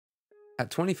At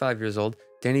 25 years old,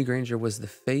 Danny Granger was the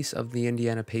face of the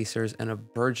Indiana Pacers and a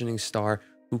burgeoning star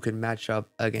who could match up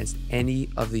against any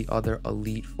of the other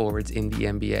elite forwards in the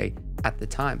NBA at the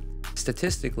time.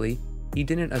 Statistically, he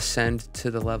didn't ascend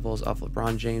to the levels of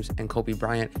LeBron James and Kobe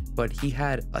Bryant, but he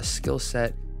had a skill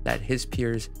set that his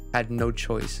peers had no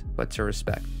choice but to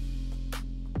respect.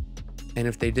 And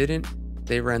if they didn't,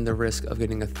 they ran the risk of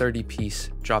getting a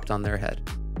 30-piece dropped on their head.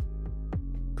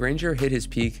 Granger hit his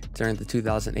peak during the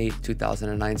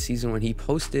 2008-2009 season when he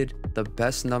posted the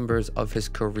best numbers of his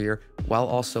career while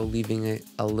also leaving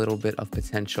a little bit of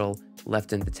potential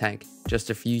left in the tank.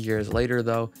 Just a few years later,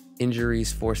 though,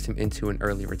 injuries forced him into an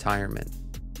early retirement.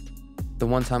 The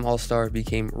one-time All-Star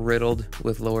became riddled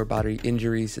with lower body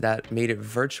injuries that made it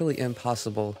virtually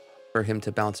impossible for him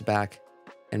to bounce back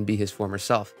and be his former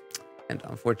self. And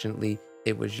unfortunately,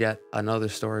 it was yet another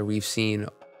story we've seen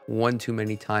one too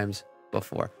many times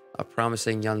before. A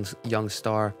promising young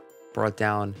star brought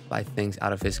down by things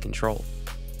out of his control.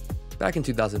 Back in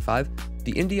 2005,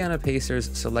 the Indiana Pacers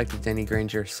selected Danny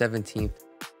Granger 17th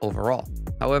overall.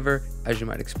 However, as you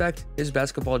might expect, his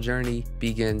basketball journey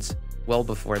begins well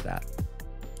before that.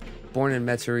 Born in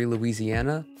Metairie,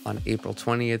 Louisiana on April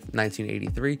 20th,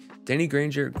 1983, Danny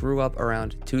Granger grew up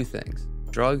around two things: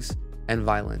 drugs and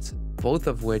violence, both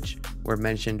of which were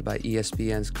mentioned by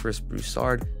ESPN's Chris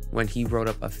Broussard when he wrote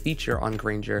up a feature on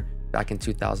Granger back in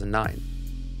 2009.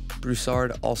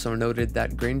 Broussard also noted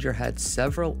that Granger had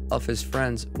several of his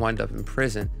friends wind up in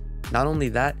prison. Not only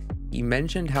that, he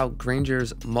mentioned how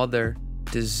Granger's mother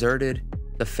deserted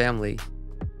the family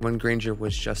when Granger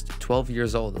was just 12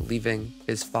 years old, leaving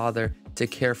his father to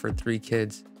care for 3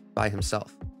 kids by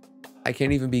himself. I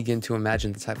can't even begin to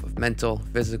imagine the type of mental,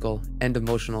 physical, and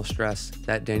emotional stress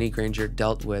that Danny Granger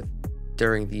dealt with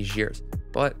during these years.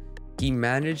 But he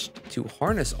managed to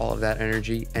harness all of that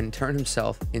energy and turn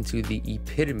himself into the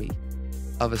epitome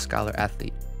of a scholar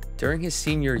athlete. During his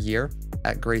senior year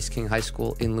at Grace King High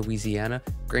School in Louisiana,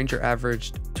 Granger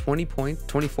averaged 24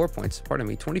 points,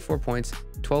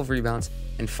 12 rebounds,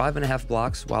 and 5.5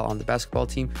 blocks while on the basketball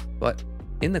team. But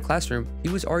in the classroom, he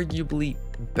was arguably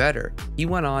better. He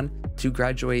went on to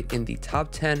graduate in the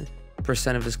top 10%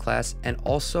 of his class and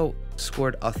also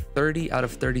scored a 30 out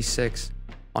of 36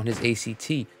 on his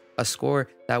ACT, a score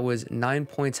that was 9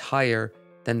 points higher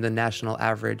than the national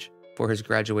average for his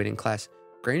graduating class.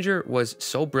 Granger was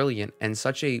so brilliant and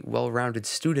such a well-rounded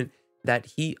student that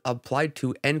he applied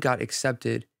to and got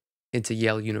accepted into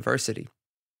Yale University.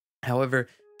 However,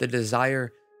 the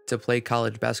desire to play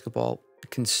college basketball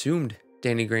consumed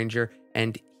Danny Granger,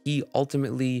 and he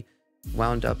ultimately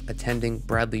wound up attending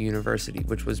Bradley University,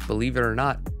 which was, believe it or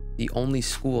not, the only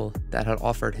school that had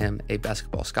offered him a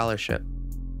basketball scholarship.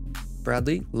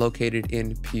 Bradley, located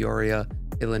in Peoria,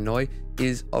 Illinois,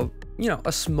 is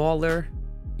a smaller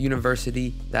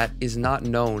university that is not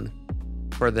known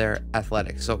for their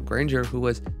athletics. So Granger, who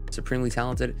was supremely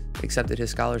talented, accepted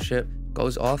his scholarship,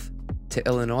 goes off to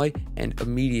Illinois, and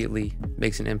immediately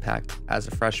makes an impact as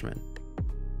a freshman.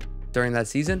 During that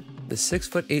season, the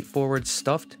 6'8" forward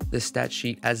stuffed the stat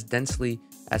sheet as densely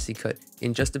as he could.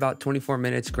 In just about 24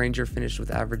 minutes, Granger finished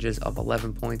with averages of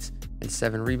 11 points and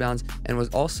 7 rebounds, and was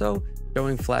also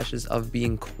showing flashes of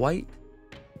being quite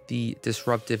the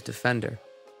disruptive defender.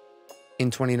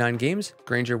 In 29 games,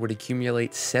 Granger would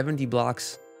accumulate 70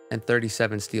 blocks and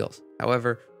 37 steals.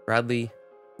 However, Bradley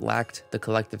lacked the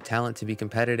collective talent to be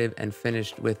competitive and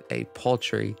finished with a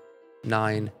paltry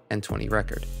 9-20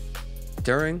 record.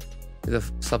 During the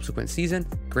subsequent season,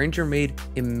 Granger made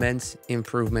immense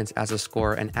improvements as a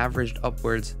scorer and averaged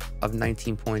upwards of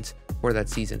 19 points for that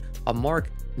season, a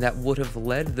mark that would have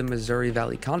led the Missouri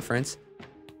Valley Conference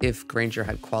if Granger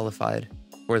had qualified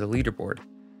for the leaderboard.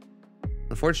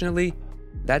 Unfortunately,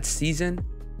 that season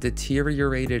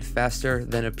deteriorated faster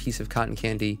than a piece of cotton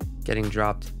candy getting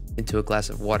dropped into a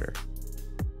glass of water.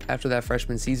 After that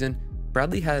freshman season,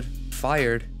 Bradley had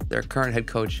fired their current head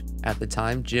coach at the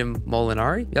time, Jim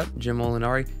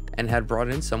Molinari, and had brought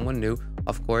in someone new,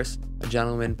 of course, a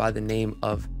gentleman by the name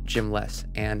of Jim Les.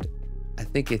 And I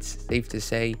think it's safe to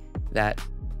say that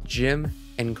Jim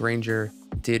and Granger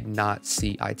did not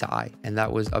see eye to eye, and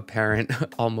that was apparent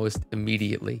almost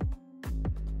immediately.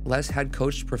 Les had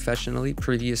coached professionally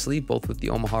previously, both with the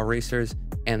Omaha Racers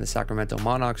and the Sacramento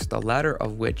Monarchs, the latter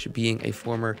of which being a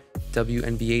former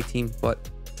WNBA team, but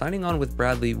signing on with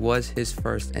Bradley was his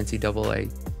first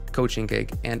NCAA coaching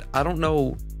gig. And I don't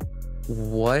know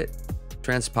what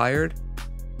transpired,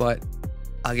 but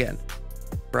again,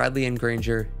 Bradley and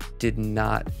Granger did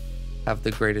not have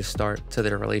the greatest start to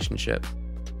their relationship.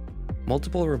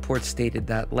 Multiple reports stated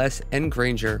that Les and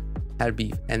Granger had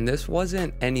beef, and this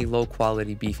wasn't any low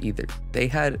quality beef either. They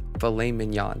had filet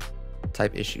mignon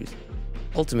type issues.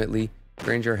 Ultimately,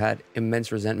 Granger had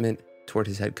immense resentment toward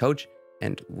his head coach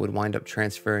and would wind up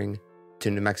transferring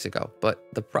to New Mexico, but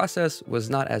the process was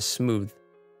not as smooth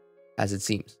as it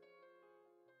seems.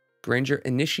 Granger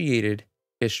initiated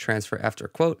his transfer after,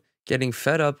 quote, getting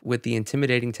fed up with the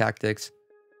intimidating tactics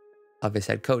of his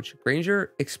head coach.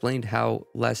 Granger explained how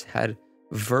Les had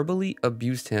verbally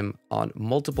abused him on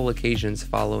multiple occasions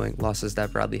following losses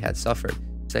that Bradley had suffered,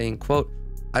 saying, quote,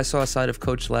 I saw a side of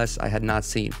Coach Les I had not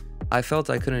seen. I felt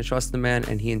I couldn't trust the man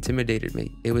and he intimidated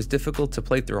me. It was difficult to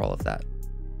play through all of that.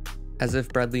 As if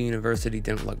Bradley University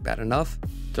didn't look bad enough,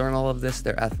 during all of this,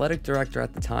 their athletic director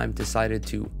at the time decided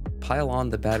to pile on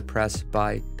the bad press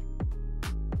by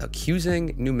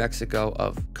accusing New Mexico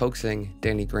of coaxing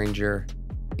Danny Granger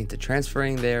into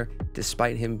transferring there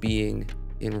despite him being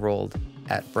enrolled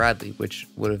at Bradley, which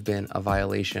would have been a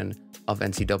violation of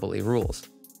NCAA rules.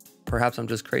 Perhaps I'm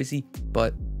just crazy,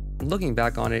 but looking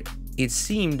back on it, it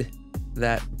seemed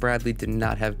that Bradley did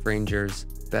not have Granger's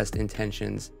best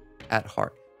intentions at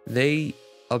heart. They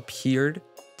appeared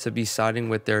to be siding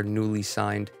with their newly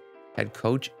signed head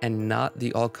coach and not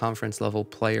the all-conference level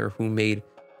player who made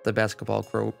the basketball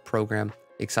program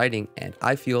exciting. And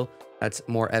I feel that's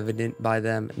more evident by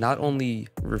them not only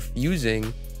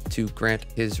refusing to grant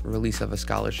his release of a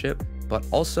scholarship, but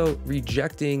also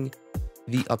rejecting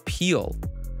the appeal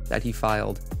that he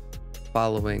filed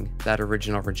following that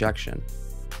original rejection.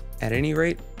 At any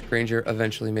rate, Granger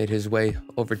eventually made his way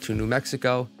over to New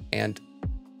Mexico and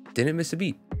didn't miss a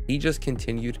beat. He just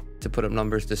continued to put up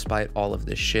numbers despite all of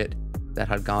this shit that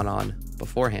had gone on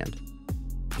beforehand.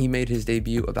 He made his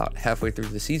debut about halfway through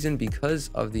the season because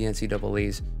of the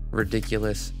NCAA's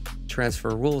ridiculous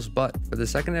transfer rules, but for the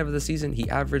second half of the season, he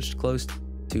averaged close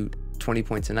to 20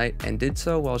 points a night and did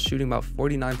so while shooting about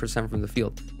 49% from the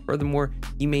field. Furthermore,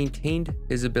 he maintained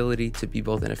his ability to be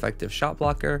both an effective shot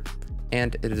blocker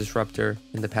and a disruptor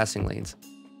in the passing lanes.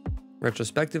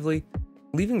 Retrospectively,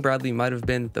 leaving Bradley might have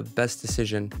been the best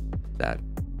decision that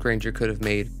Granger could have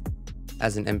made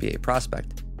as an NBA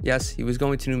prospect. Yes, he was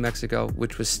going to New Mexico,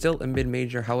 which was still a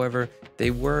mid-major. However,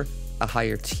 they were a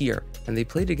higher tier and they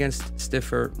played against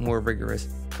stiffer, more rigorous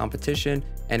competition.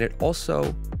 And it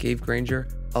also gave Granger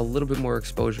a little bit more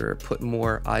exposure, put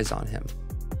more eyes on him.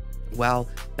 While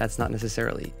that's not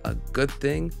necessarily a good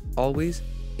thing always,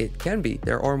 it can be.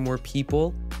 There are more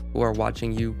people who are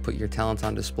watching you put your talents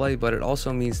on display, but it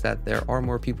also means that there are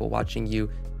more people watching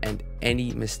you and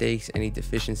any mistakes, any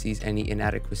deficiencies, any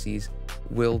inadequacies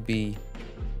will be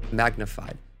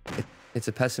magnified. It's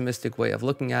a pessimistic way of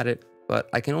looking at it, but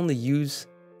I can only use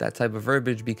that type of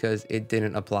verbiage because it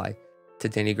didn't apply to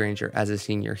Danny Granger as a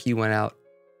senior. He went out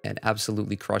and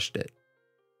absolutely crushed it.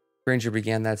 Granger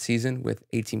began that season with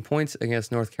 18 points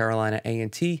against North Carolina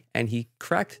A&T, and he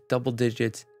cracked double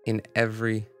digits in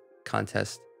every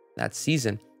contest that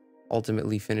season,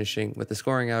 ultimately finishing with a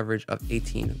scoring average of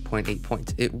 18.8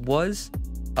 points. It was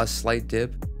a slight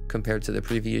dip compared to the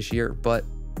previous year, but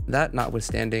that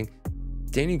notwithstanding,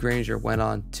 Danny Granger went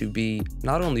on to be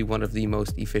not only one of the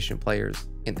most efficient players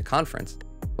in the conference,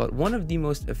 but one of the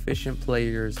most efficient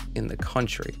players in the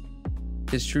country.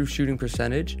 His true shooting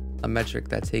percentage, a metric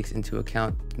that takes into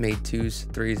account made twos,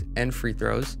 threes, and free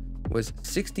throws, was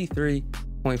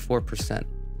 63.4%.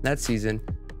 That season,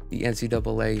 the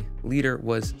NCAA leader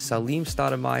was Salim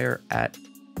Stoudemire at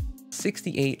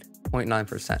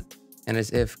 68.9%. And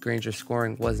as if Granger's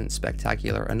scoring wasn't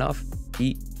spectacular enough,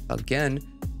 he again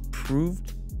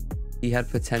proved he had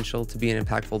potential to be an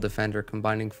impactful defender,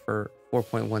 combining for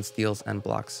 4.1 steals and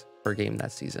blocks per game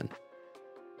that season.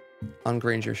 On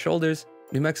Granger's shoulders,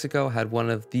 New Mexico had one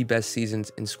of the best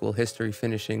seasons in school history,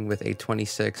 finishing with a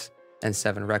 26-7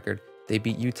 record. They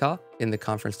beat Utah in the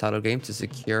conference title game to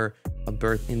secure a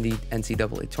berth in the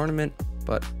NCAA tournament,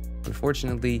 but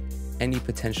unfortunately, any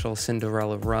potential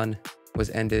Cinderella run was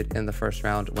ended in the first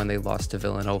round when they lost to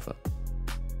Villanova.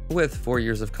 With 4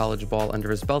 years of college ball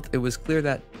under his belt, it was clear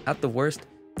that, at the worst,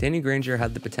 Danny Granger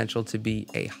had the potential to be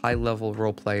a high-level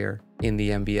role player in the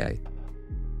NBA.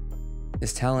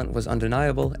 His talent was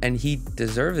undeniable, and he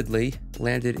deservedly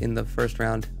landed in the first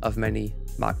round of many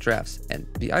mock drafts. And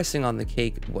the icing on the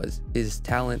cake was his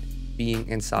talent being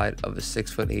inside of a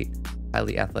 6'8"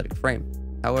 highly athletic frame.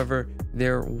 However,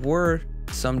 there were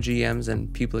some GMs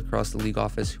and people across the league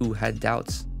office who had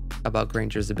doubts about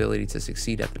Granger's ability to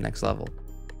succeed at the next level.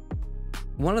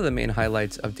 One of the main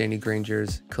highlights of Danny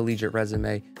Granger's collegiate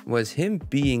resume was him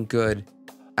being good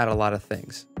at a lot of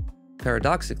things.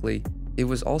 Paradoxically, it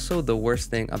was also the worst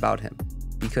thing about him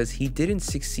because he didn't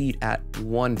succeed at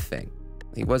one thing.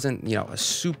 He wasn't, a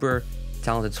super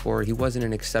talented scorer. He wasn't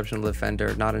an exceptional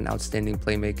defender, not an outstanding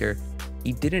playmaker.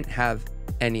 He didn't have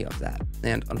any of that.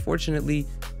 And unfortunately,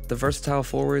 the versatile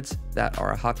forwards that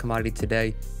are a hot commodity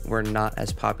today were not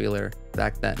as popular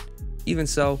back then. Even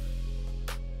so,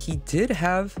 he did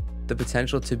have the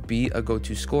potential to be a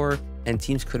go-to scorer, and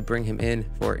teams could bring him in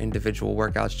for individual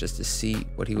workouts just to see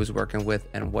what he was working with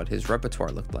and what his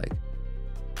repertoire looked like.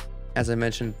 As I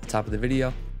mentioned at the top of the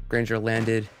video, Granger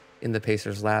landed in the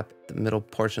Pacers' lap, the middle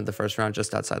portion of the first round,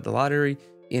 just outside the lottery,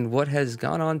 in what has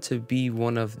gone on to be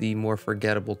one of the more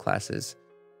forgettable classes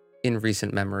in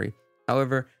recent memory.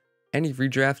 However, any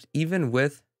redraft, even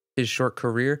with his short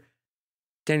career,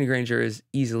 Danny Granger is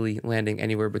easily landing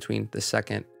anywhere between the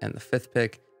 2nd and the 5th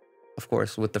pick, of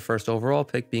course, with the first overall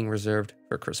pick being reserved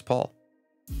for Chris Paul.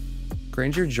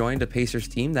 Granger joined a Pacers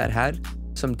team that had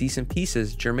some decent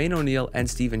pieces. Jermaine O'Neal and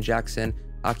Steven Jackson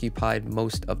occupied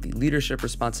most of the leadership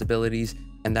responsibilities,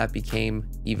 and that became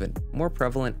even more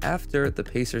prevalent after the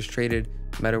Pacers traded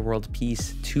Metta World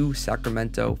Peace to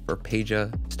Sacramento for Peja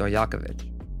Stojakovic.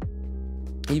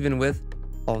 Even with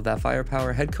all of that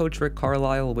firepower, head coach Rick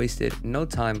Carlisle wasted no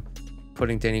time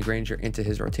putting Danny Granger into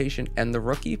his rotation, and the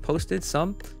rookie posted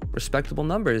some respectable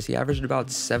numbers. He averaged about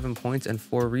 7 points and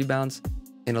 4 rebounds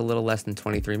in a little less than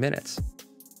 23 minutes.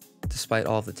 Despite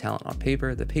all of the talent on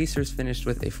paper, the Pacers finished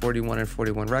with a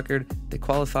 41-41 record. They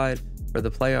qualified for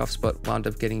the playoffs, but wound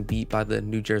up getting beat by the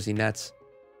New Jersey Nets.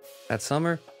 That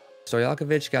summer,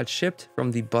 Stojakovic got shipped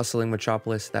from the bustling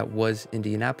metropolis that was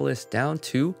Indianapolis down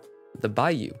to the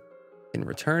Bayou. In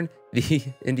return, the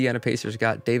Indiana Pacers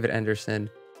got David Anderson,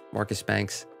 Marcus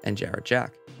Banks, and Jarrett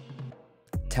Jack.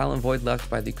 Talent void left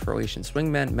by the Croatian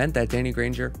swingman meant that Danny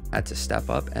Granger had to step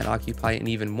up and occupy an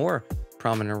even more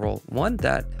prominent role, one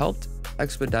that helped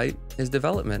expedite his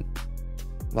development.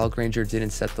 While Granger didn't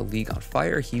set the league on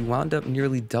fire, he wound up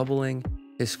nearly doubling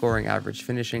his scoring average,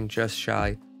 finishing just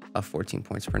shy of 14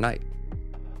 points per night.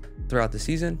 Throughout the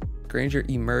season, Granger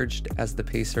emerged as the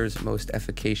Pacers' most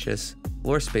efficacious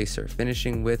floor spacer,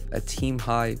 finishing with a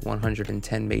team-high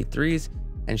 110 made threes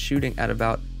and shooting at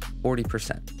about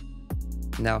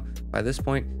 40%. Now, by this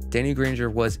point, Danny Granger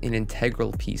was an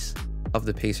integral piece of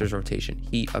the Pacers rotation.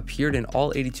 He appeared in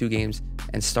all 82 games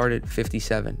and started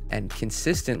 57, and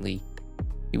consistently,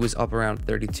 he was up around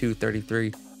 32,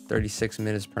 33, 36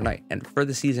 minutes per night. And for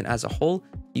the season as a whole,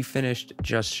 he finished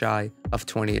just shy of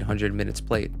 2,800 minutes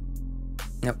played.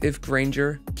 Now, if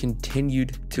Granger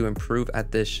continued to improve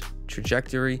at this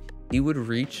trajectory, he would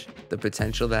reach the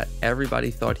potential that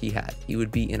everybody thought he had. He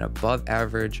would be an above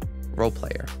average role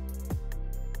player.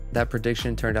 That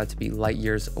prediction turned out to be light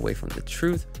years away from the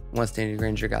truth once Danny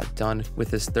Granger got done with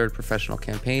his 3rd professional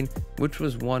campaign, which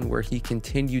was one where he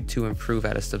continued to improve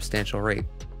at a substantial rate.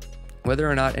 Whether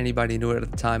or not anybody knew it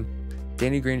at the time,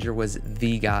 Danny Granger was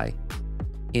the guy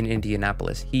in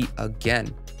Indianapolis. He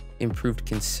again improved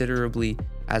considerably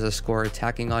as a scorer,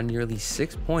 tacking on nearly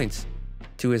 6 points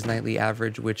to his nightly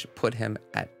average, which put him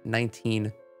at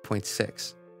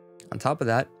 19.6. On top of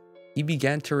that, he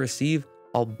began to receive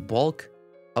a bulk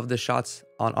of the shots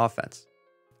on offense.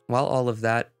 While all of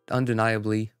that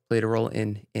undeniably played a role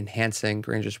in enhancing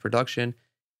Granger's production,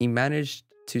 he managed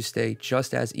to stay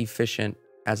just as efficient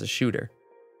as a shooter.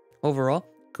 Overall,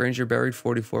 Granger buried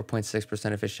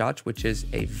 44.6% of his shots, which is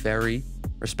a very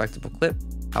respectable clip.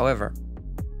 However,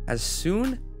 as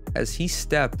soon as he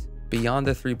stepped beyond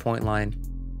the three-point line,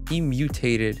 he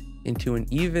mutated into an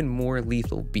even more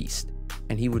lethal beast,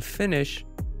 and he would finish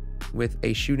with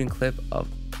a shooting clip of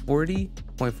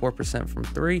 40.4% from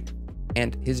 3,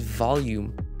 and his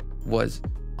volume was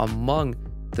among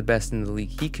the best in the league.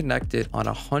 He connected on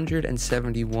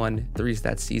 171 threes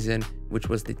that season, which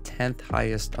was the 10th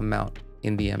highest amount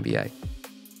in the NBA.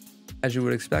 As you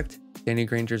would expect, Danny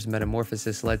Granger's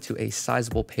metamorphosis led to a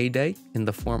sizable payday in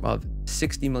the form of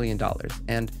 $60 million.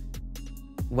 And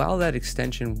while that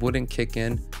extension wouldn't kick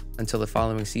in until the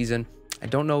following season, I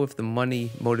don't know if the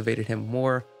money motivated him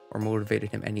more or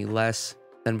motivated him any less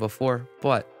than before,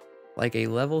 but like a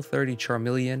level 30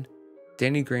 Charmeleon,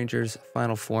 Danny Granger's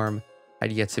final form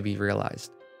had yet to be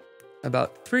realized.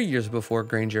 About 3 years before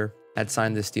Granger had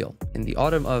signed this deal, in the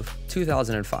autumn of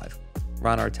 2005,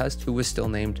 Ron Artest, who was still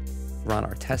named Ron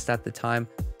Artest at the time,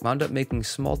 wound up making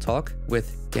small talk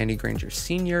with Danny Granger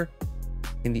Sr.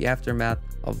 in the aftermath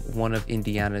of one of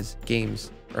Indiana's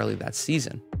games early that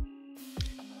season.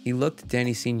 He looked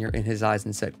Danny Sr. in his eyes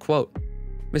and said, quote,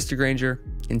 "Mr. Granger,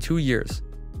 in 2 years,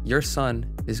 your son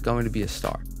is going to be a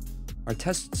star."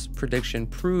 Artest's prediction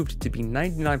proved to be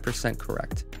 99%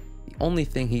 correct. The only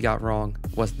thing he got wrong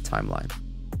was the timeline.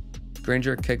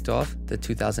 Granger kicked off the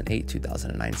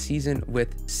 2008-2009 season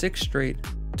with 6 straight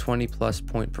 20-plus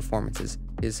point performances,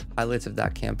 His highlights of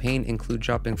that campaign include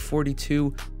dropping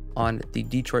 42 on the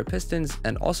Detroit Pistons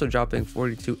and also dropping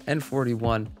 42 and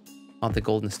 41 on the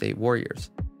Golden State Warriors.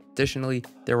 Additionally,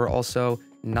 there were also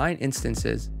 9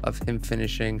 instances of him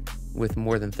finishing with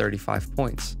more than 35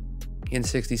 points. In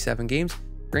 67 games,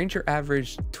 Granger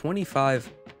averaged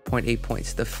 25.8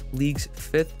 points, the league's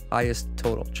 5th highest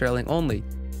total, trailing only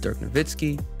Dirk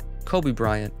Nowitzki, Kobe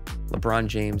Bryant, LeBron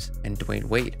James, and Dwayne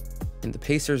Wade. In the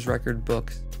Pacers record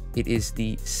books, it is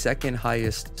the 2nd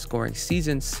highest scoring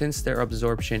season since their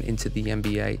absorption into the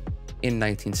NBA in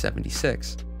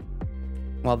 1976.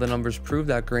 While the numbers prove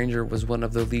that Granger was one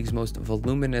of the league's most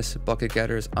voluminous bucket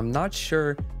getters, I'm not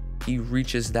sure he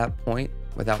reaches that point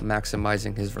without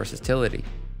maximizing his versatility.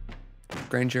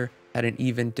 Granger had an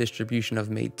even distribution of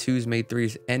made 2s, made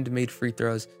 3s, and made free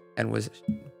throws, and was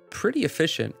pretty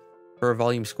efficient for a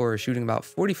volume scorer, shooting about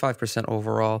 45%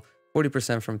 overall,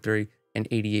 40% from 3, and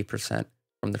 88%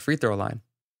 from the free throw line.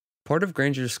 Part of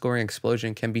Granger's scoring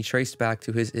explosion can be traced back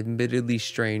to his admittedly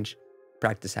strange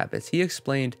practice habits. He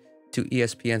explained to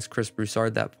ESPN's Chris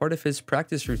Broussard that part of his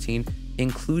practice routine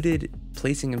included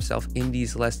placing himself in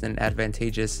these less than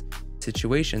advantageous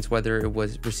situations, whether it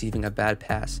was receiving a bad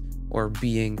pass or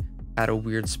being at a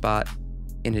weird spot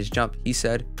in his jump. He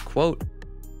said, quote,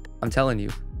 "I'm telling you,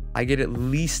 I get at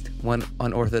least one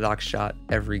unorthodox shot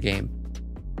every game."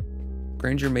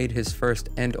 Granger made his first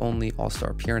and only All-Star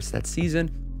appearance that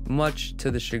season, much to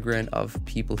the chagrin of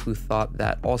people who thought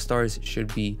that All-Stars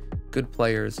should be good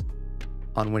players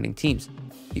on winning teams.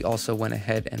 He also went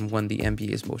ahead and won the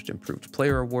NBA's Most Improved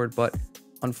Player award, but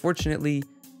unfortunately,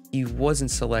 he wasn't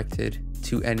selected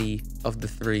to any of the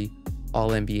 3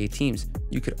 All-NBA teams.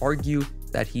 You could argue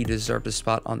that he deserved a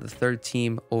spot on the 3rd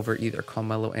team over either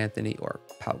Carmelo Anthony or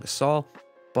Pau Gasol,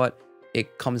 but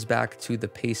it comes back to the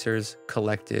Pacers'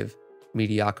 collective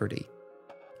mediocrity.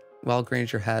 While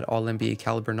Granger had All-NBA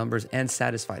caliber numbers and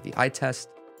satisfied the eye test,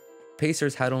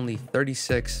 Pacers had only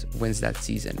 36 wins that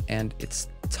season, and it's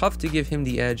tough to give him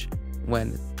the edge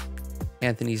when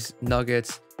Anthony's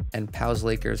Nuggets and Pau's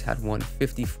Lakers had won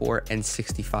 54 and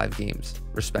 65 games,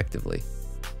 respectively.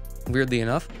 Weirdly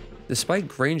enough, despite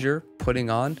Granger putting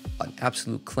on an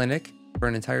absolute clinic for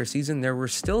an entire season, there were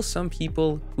still some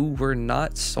people who were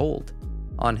not sold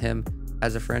on him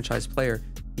as a franchise player.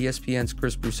 ESPN's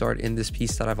Chris Broussard, in this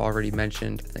piece that I've already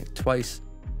mentioned, I think twice,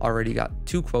 already got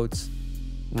 2 quotes,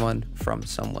 one from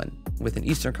someone with an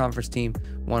Eastern Conference team,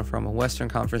 one from a Western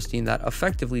Conference team that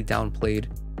effectively downplayed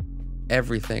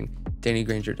everything Danny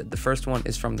Granger did. The first one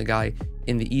is from the guy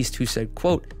in the East who said,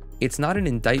 quote, "It's not an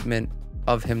indictment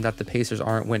of him that the Pacers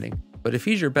aren't winning, but if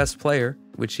he's your best player,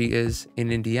 which he is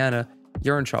in Indiana,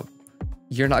 you're in trouble.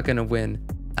 You're not going to win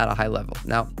at a high level."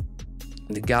 Now,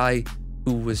 the guy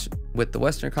who was with the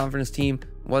Western Conference team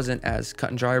wasn't as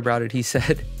cut and dry about it. He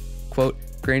said, quote,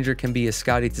 "Granger can be a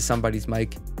Scotty to somebody's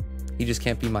Mike. He just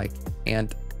can't be Mike."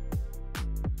 And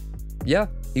yeah,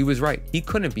 he was right. He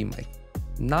couldn't be Mike.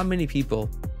 Not many people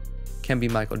can be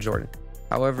Michael Jordan.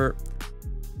 However,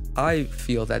 I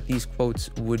feel that these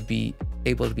quotes would be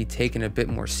able to be taken a bit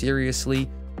more seriously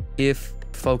if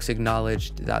folks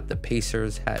acknowledged that the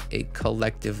Pacers had a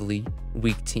collectively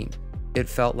weak team. It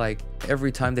felt like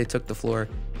every time they took the floor,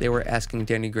 they were asking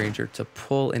Danny Granger to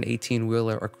pull an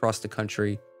 18-wheeler across the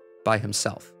country by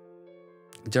himself.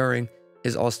 During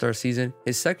his All-Star season,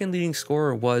 his second leading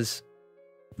scorer was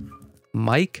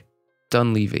Mike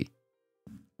Dunleavy,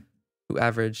 who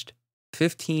averaged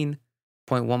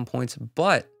 15.1 points,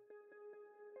 but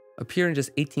appeared in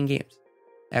just 18 games.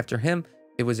 After him,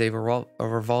 it was a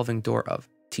revolving door of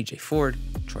TJ Ford,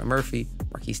 Troy Murphy,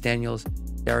 Marquise Daniels,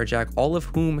 Dara Jack, all of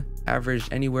whom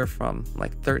averaged anywhere from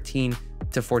like 13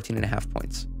 to 14.5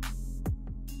 points.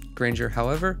 Granger,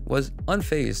 however, was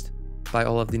unfazed by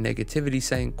all of the negativity,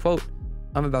 saying, quote,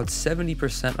 "I'm about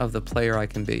 70% of the player I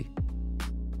can be."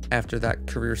 After that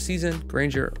career season,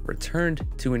 Granger returned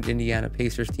to an Indiana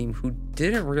Pacers team who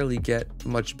didn't really get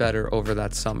much better over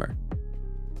that summer.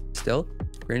 Still,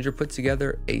 Granger put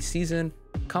together a season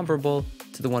comparable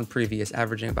to the one previous,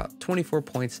 averaging about 24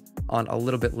 points on a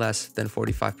little bit less than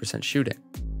 45% shooting.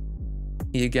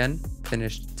 He again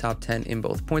finished top 10 in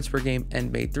both points per game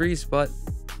and made 3s, but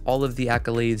all of the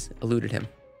accolades eluded him.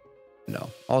 No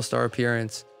All-Star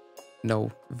appearance,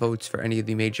 no votes for any of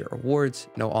the major awards,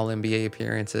 no All-NBA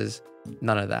appearances,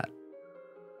 none of that.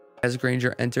 As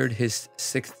Granger entered his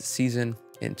 6th season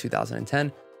in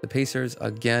 2010, the Pacers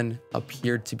again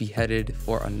appeared to be headed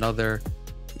for another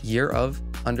year of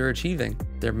underachieving.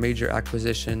 Their major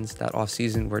acquisitions that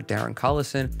offseason were Darren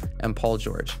Collison and Paul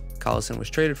George. Collison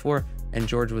was traded for, and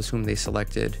George was whom they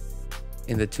selected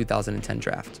in the 2010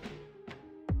 draft.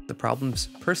 The problems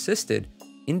persisted.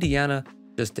 Indiana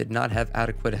just did not have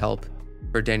adequate help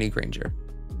for Danny Granger.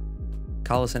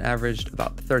 Collison averaged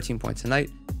about 13 points a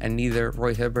night, and neither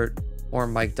Roy Hibbert or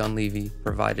Mike Dunleavy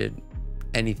provided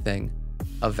anything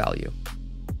of value.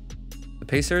 The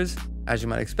Pacers, as you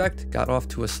might expect, got off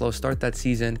to a slow start that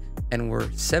season and were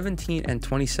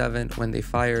 17-27 when they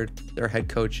fired their head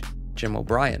coach, Jim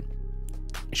O'Brien.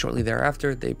 Shortly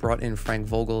thereafter, they brought in Frank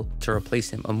Vogel to replace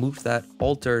him, a move that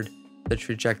altered the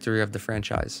trajectory of the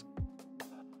franchise.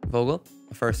 Vogel,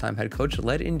 a first-time head coach,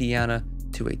 led Indiana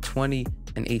to a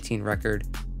 20-18 record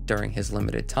during his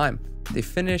limited time. They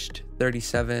finished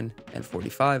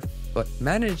 37-45, but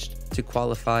managed to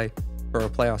qualify for a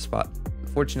playoff spot.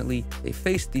 Unfortunately, they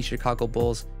faced the Chicago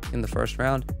Bulls in the first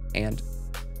round, and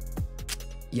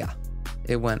yeah,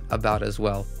 it went about as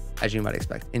well as you might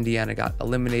expect. Indiana got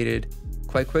eliminated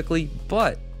quite quickly,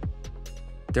 but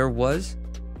there was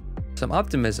some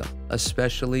optimism,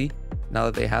 especially now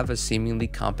that they have a seemingly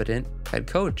competent head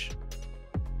coach.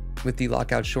 With the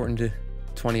lockout-shortened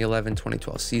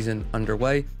 2011-2012 season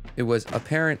underway, it was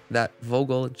apparent that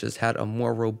Vogel just had a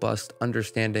more robust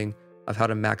understanding of how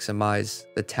to maximize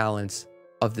the talents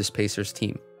of this Pacers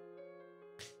team.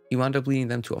 He wound up leading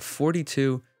them to a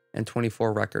 42-24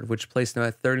 record, which placed them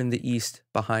at third in the East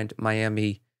behind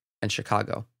Miami and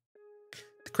Chicago.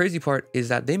 The crazy part is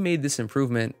that they made this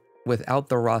improvement without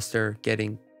the roster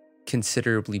getting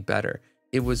considerably better.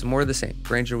 It was more of the same.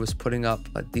 Granger was putting up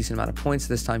a decent amount of points.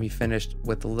 This time he finished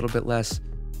with a little bit less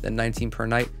than 19 per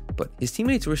night, but his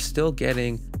teammates were still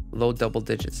getting low double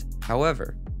digits.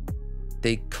 However,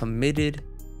 they committed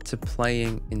to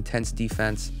playing intense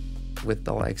defense with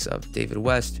the likes of David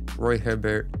West, Roy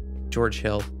Hibbert, George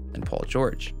Hill, and Paul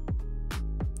George.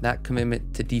 That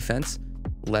commitment to defense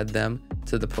led them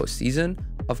to the postseason,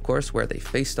 of course, where they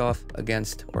faced off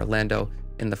against Orlando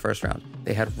in the first round.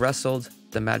 They had wrestled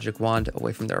the magic wand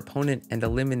away from their opponent and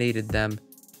eliminated them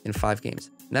in 5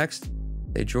 games. Next,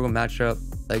 they drew a matchup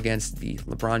against the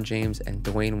LeBron James and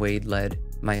Dwayne Wade-led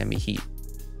Miami Heat.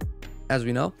 As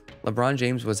we know, LeBron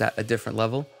James was at a different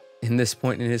level in this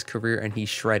point in his career, and he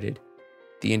shredded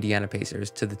the Indiana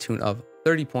Pacers to the tune of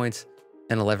 30 points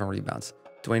and 11 rebounds.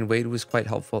 Dwayne Wade was quite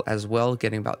helpful as well,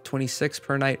 getting about 26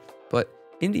 per night, but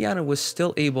Indiana was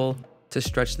still able to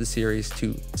stretch the series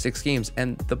to 6 games,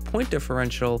 and the point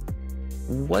differential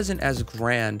wasn't as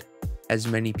grand as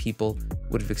many people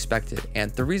would have expected.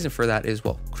 And the reason for that is,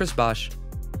 well, Chris Bosh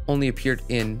only appeared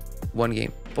in 1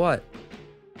 game, but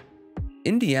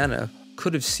Indiana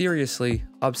could have seriously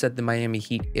upset the Miami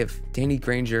Heat if Danny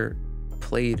Granger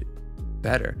played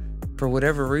better. For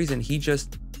whatever reason, he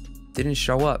just didn't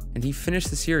show up, and he finished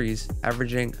the series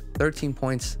averaging 13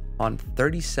 points on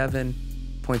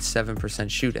 37.7%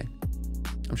 shooting.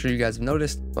 I'm sure you guys have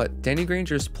noticed, but Danny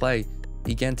Granger's play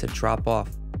began to drop off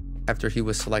after he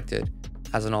was selected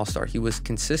as an all-star. He was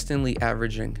consistently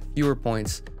averaging fewer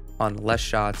points on less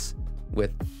shots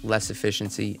with less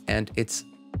efficiency, and it's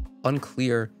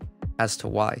unclear as to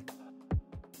why.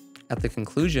 At the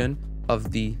conclusion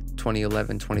of the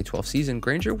 2011-2012 season,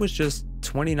 Granger was just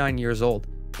 29 years old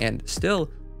and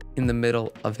still in the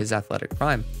middle of his athletic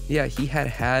prime. Yeah, he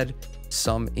had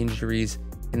some injuries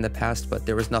in the past, but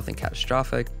there was nothing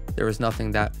catastrophic. There was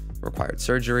nothing that required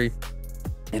surgery.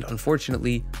 And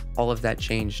unfortunately, all of that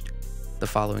changed the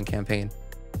following campaign.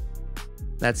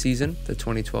 That season, the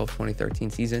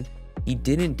 2012-2013 season, he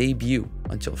didn't debut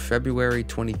until February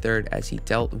 23rd as he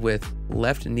dealt with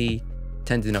left knee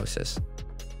tendinosis.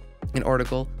 An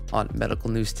article on Medical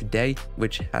News Today,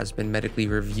 which has been medically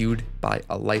reviewed by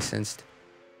a licensed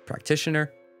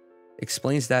practitioner,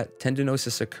 explains that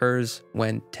tendinosis occurs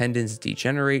when tendons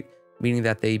degenerate, meaning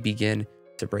that they begin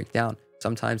to break down.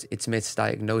 Sometimes it's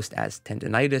misdiagnosed as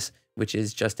tendonitis, which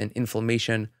is just an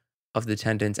inflammation of the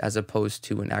tendons as opposed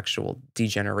to an actual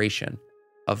degeneration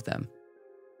of them.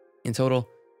 In total,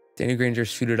 Danny Granger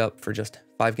suited up for just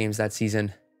 5 games that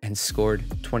season and scored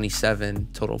 27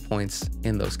 total points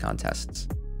in those contests.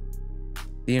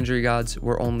 The injury gods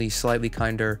were only slightly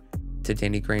kinder to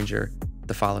Danny Granger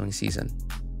the following season.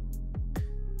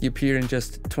 He appeared in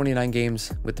just 29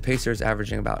 games, with the Pacers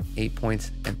averaging about 8 points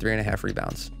and 3.5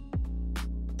 rebounds.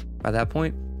 By that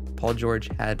point, Paul George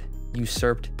had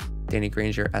usurped Danny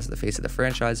Granger as the face of the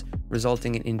franchise,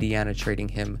 resulting in Indiana trading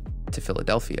him to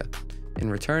Philadelphia. In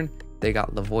return, they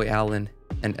got Lavoy Allen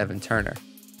and Evan Turner.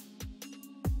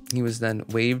 He was then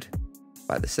waived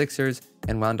by the Sixers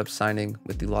and wound up signing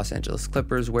with the Los Angeles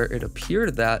Clippers, where it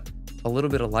appeared that a little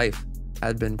bit of life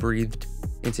had been breathed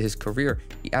into his career.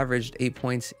 He averaged 8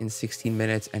 points in 16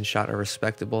 minutes and shot a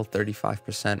respectable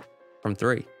 35% from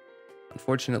 3.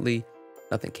 Unfortunately,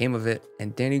 nothing came of it,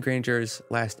 and Danny Granger's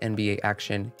last NBA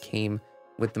action came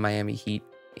with the Miami Heat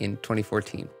in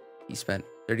 2014. He spent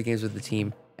 30 games with the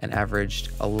team and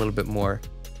averaged a little bit more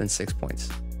than 6 points.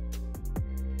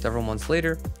 Several months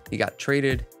later, he got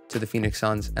traded to the Phoenix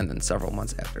Suns, and then several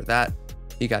months after that,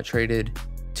 he got traded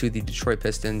to the Detroit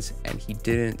Pistons, and he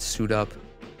didn't suit up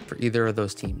for either of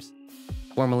those teams,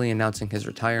 formally announcing his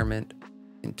retirement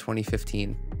in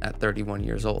 2015 at 31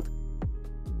 years old.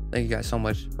 Thank you guys so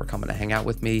much for coming to hang out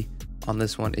with me on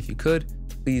this one. If you could,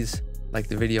 please like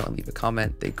the video and leave a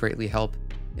comment. They greatly help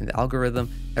in the algorithm.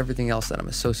 Everything else that I'm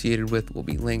associated with will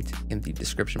be linked in the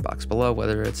description box below,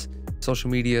 whether it's social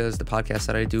medias, the podcast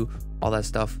that I do, all that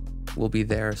stuff will be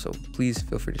there. So please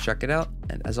feel free to check it out.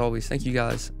 And as always, thank you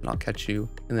guys, and I'll catch you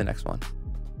in the next one.